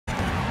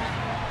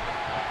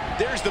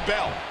There's the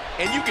bell,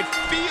 and you can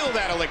feel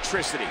that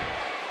electricity.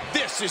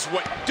 This is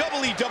what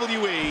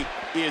WWE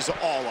is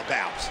all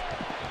about.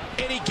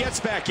 And he gets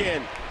back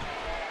in.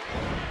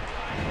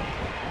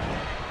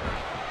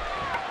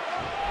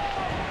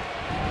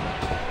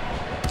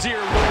 Dear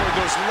Lord,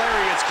 those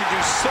lariats can do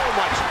so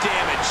much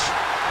damage.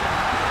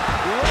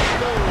 Great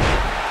move.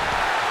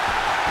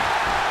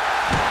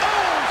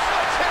 Oh,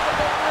 sledgehammer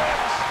to the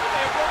ribs. They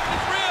have broken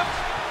his ribs.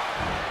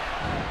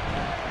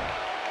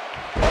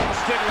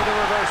 Austin with a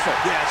reversal.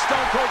 Yeah,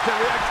 Stone Cold can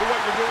react to what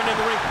you're doing in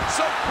the ring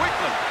so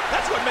quickly.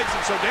 That's what makes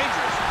him so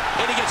dangerous.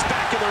 And he gets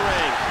back in the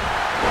ring.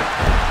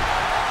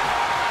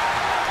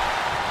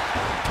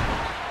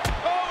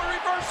 Oh, a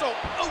reversal.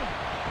 Oh.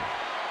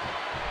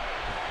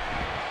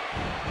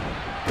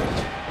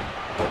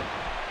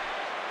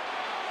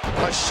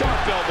 A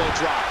sharp elbow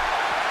drop.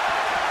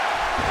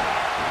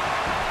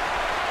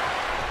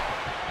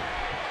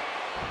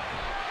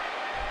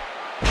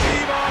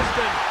 Steve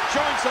Austin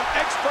showing some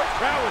expert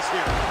prowess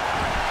here.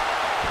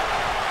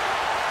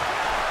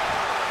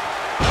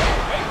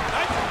 Wait,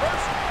 nice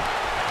reversal.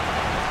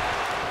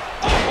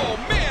 Oh,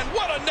 man,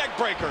 what a neck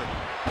breaker.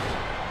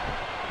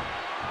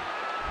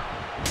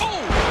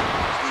 Oh,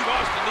 Steve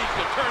Austin needs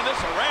to turn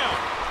this around.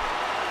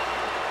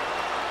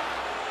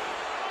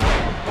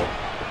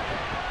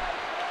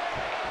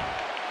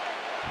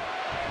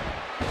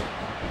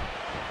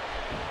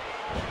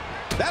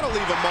 That'll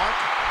leave a mark.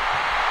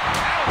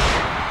 Ouch.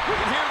 You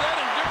can hear that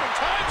in different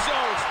time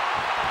zones.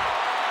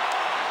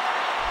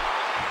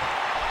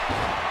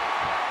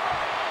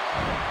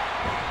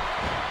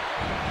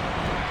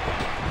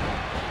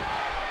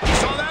 You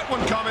saw that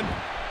one coming.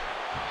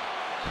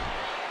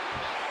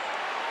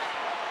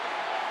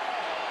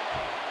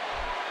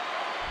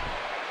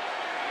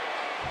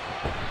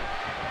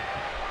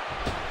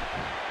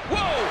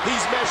 Whoa,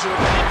 He's measuring.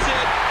 that's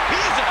it.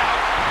 He's out.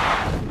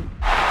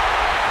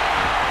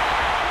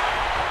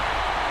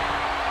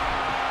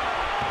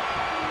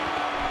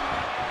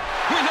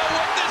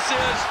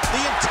 The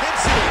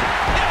intensity.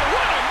 Yeah,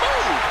 what a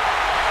move!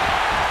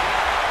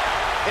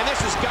 And this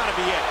has got to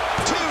be it.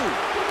 2.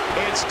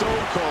 And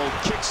Stone Cold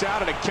kicks out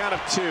at a count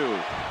of 2. Ooh,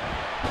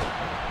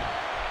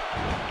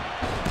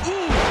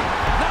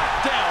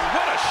 knocked down.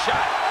 What a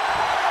shot.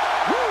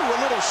 Woo, a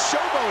little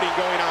showboating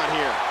going on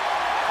here.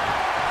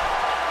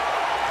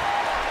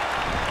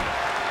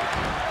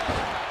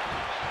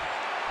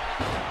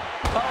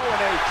 Oh,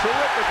 and a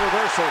terrific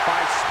reversal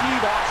by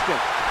Steve Austin.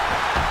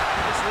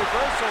 This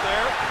reversal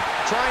there.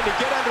 Trying to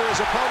get under his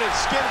opponent's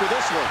skin with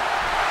this one.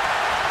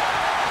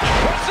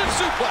 Impressive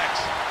suplex.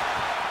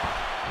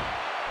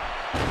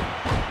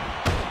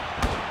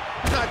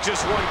 Not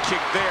just one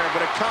kick there,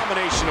 but a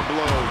combination of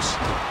blows.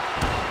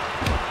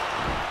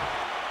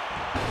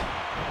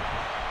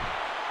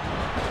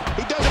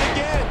 He does it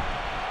again.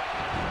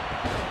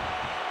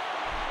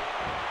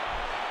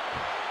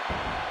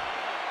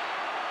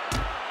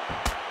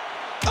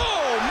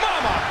 Oh,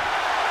 mama!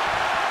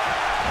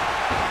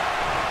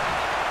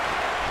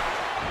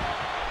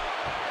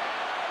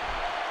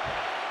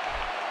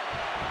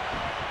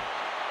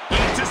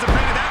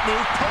 Anticipated that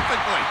move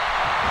perfectly.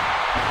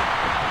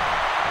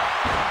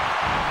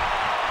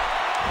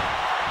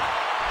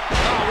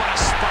 Oh, what a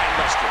spine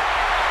buster.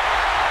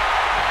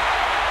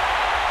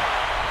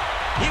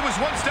 He was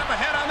one step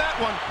ahead on that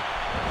one.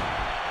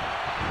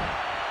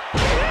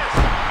 Yes!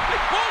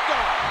 Big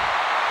bulldog!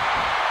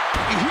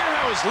 You hear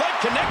how his leg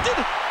connected?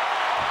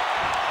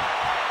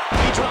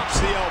 He drops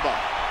the elbow.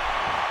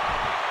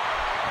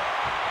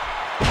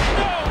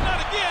 No, not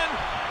again!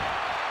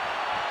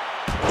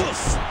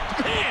 Oof,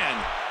 man!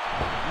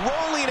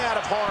 Rolling out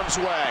of harm's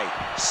way.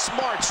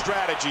 Smart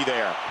strategy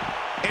there.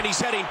 And he's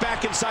heading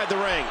back inside the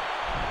ring.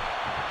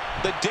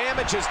 The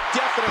damage is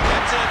definitely...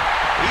 That's it.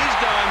 He's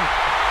done.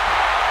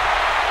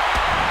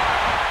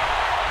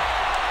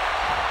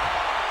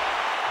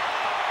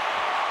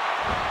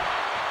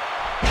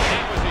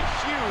 That was a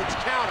huge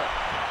counter.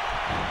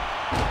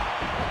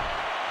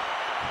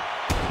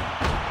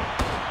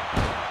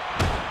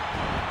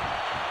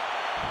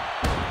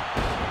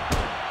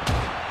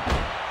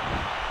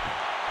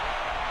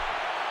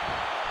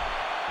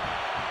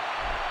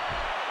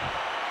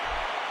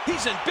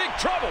 He's in big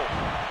trouble.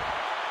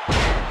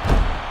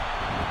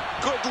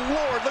 Good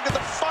Lord, look at the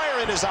fire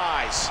in his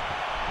eyes.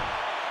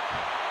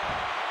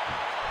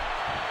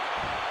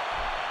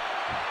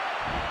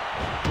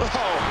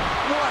 Oh,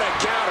 what a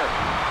counter.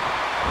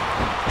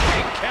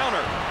 Big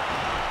counter.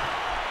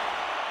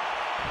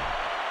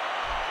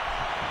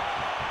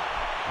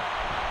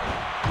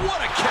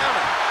 What a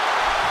counter.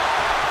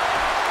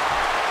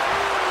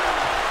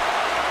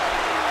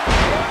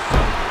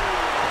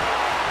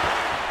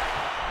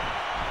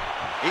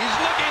 He's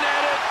looking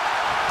at it.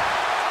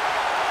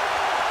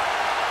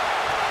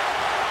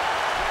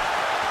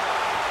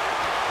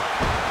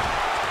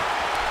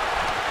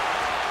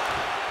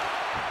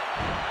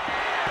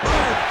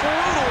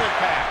 Brutal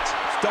impact.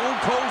 Stone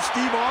Cold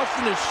Steve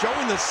Austin is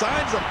showing the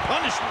signs of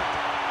punishment.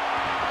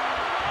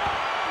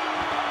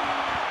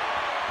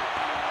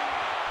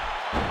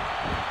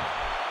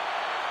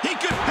 He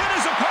could pin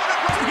his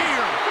opponent right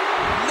here.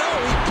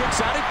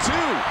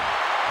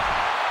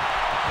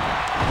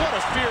 What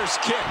a fierce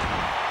kick.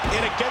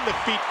 And again, the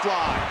feet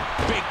fly.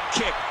 Big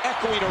kick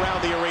echoing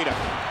around the arena.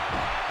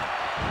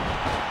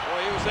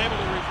 Boy, he was able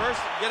to reverse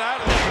and get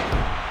out of there.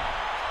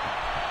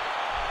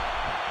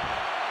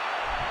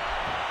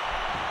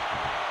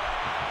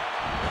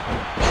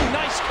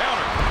 Nice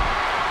counter.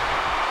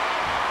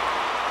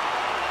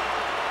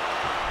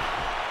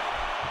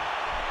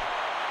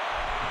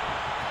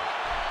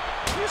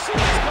 You see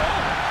this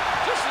goal?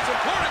 Just as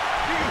important.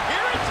 Do you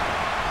hear it?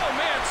 Oh,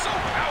 man, so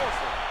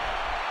powerful.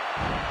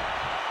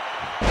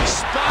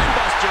 Spine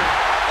buster.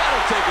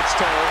 That'll take its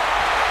toll.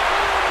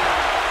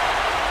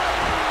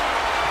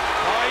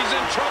 Oh, he's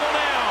in trouble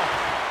now.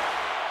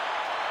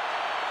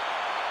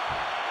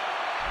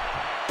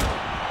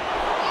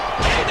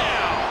 Hey,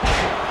 now.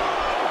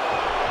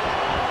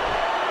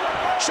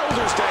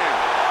 Shoulders down.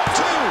 2,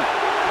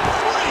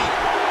 3.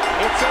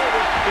 It's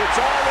over. It's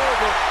all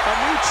over. A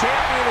new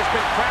champion has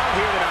been crowned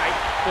here tonight.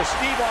 The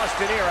Steve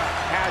Austin era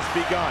has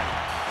begun.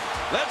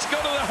 Let's go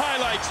to the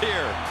highlights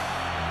here.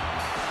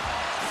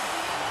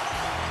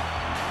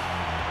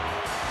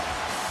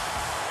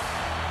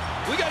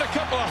 We got a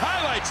couple of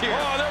highlights here.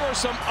 Oh, there were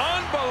some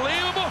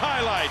unbelievable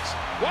highlights.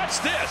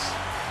 Watch this.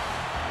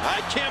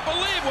 I can't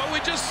believe what we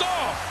just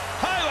saw.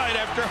 Highlight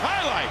after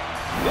highlight.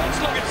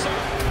 Let's look at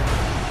some.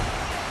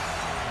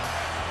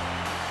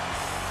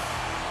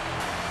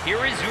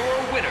 Here is your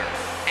winner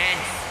and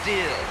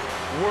still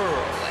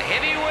World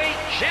Heavyweight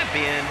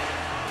Champion,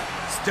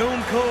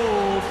 Stone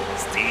Cold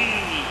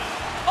Steve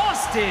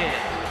Austin.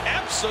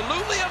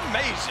 Absolutely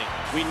amazing.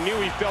 We knew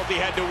he felt he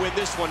had to win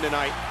this one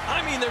tonight.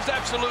 I mean, there's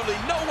absolutely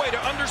no way to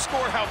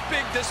underscore how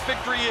big this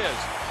victory is.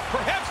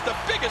 Perhaps the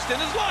biggest in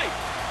his life.